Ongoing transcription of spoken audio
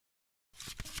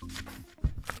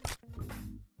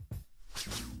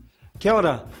Kia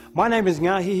ora, my name is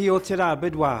Ngahi o te rā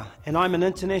Bidois, and I'm an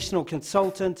international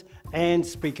consultant and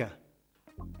speaker.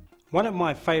 One of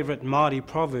my favourite Māori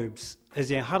proverbs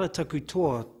is e hara taku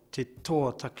toa te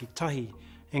toa takitahi,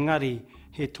 engari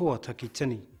he toa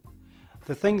takitini.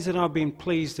 The things that I've been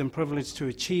pleased and privileged to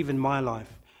achieve in my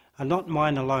life are not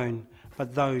mine alone,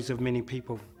 but those of many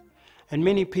people. And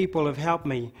many people have helped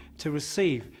me to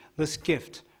receive this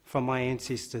gift from my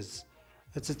ancestors.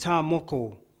 It's a tā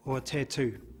moko, or a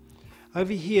tattoo.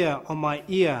 Over here on my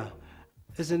ear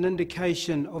is an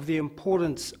indication of the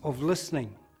importance of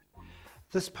listening.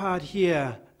 This part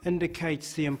here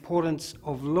indicates the importance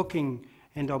of looking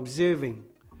and observing.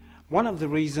 One of the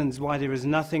reasons why there is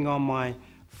nothing on my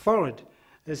forehead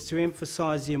is to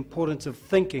emphasize the importance of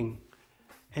thinking,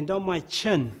 and on my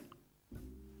chin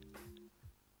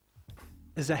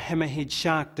is a hammerhead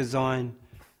shark design,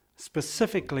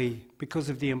 specifically because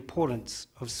of the importance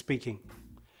of speaking.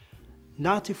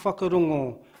 Nā te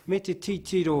whakarongo, me te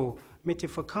titiro, me te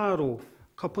whakaaro,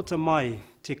 ka puta mai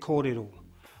te kōrero.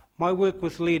 My work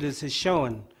with leaders has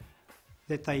shown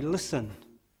that they listen,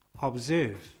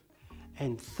 observe,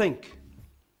 and think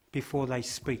before they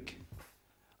speak.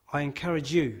 I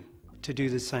encourage you to do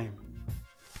the same.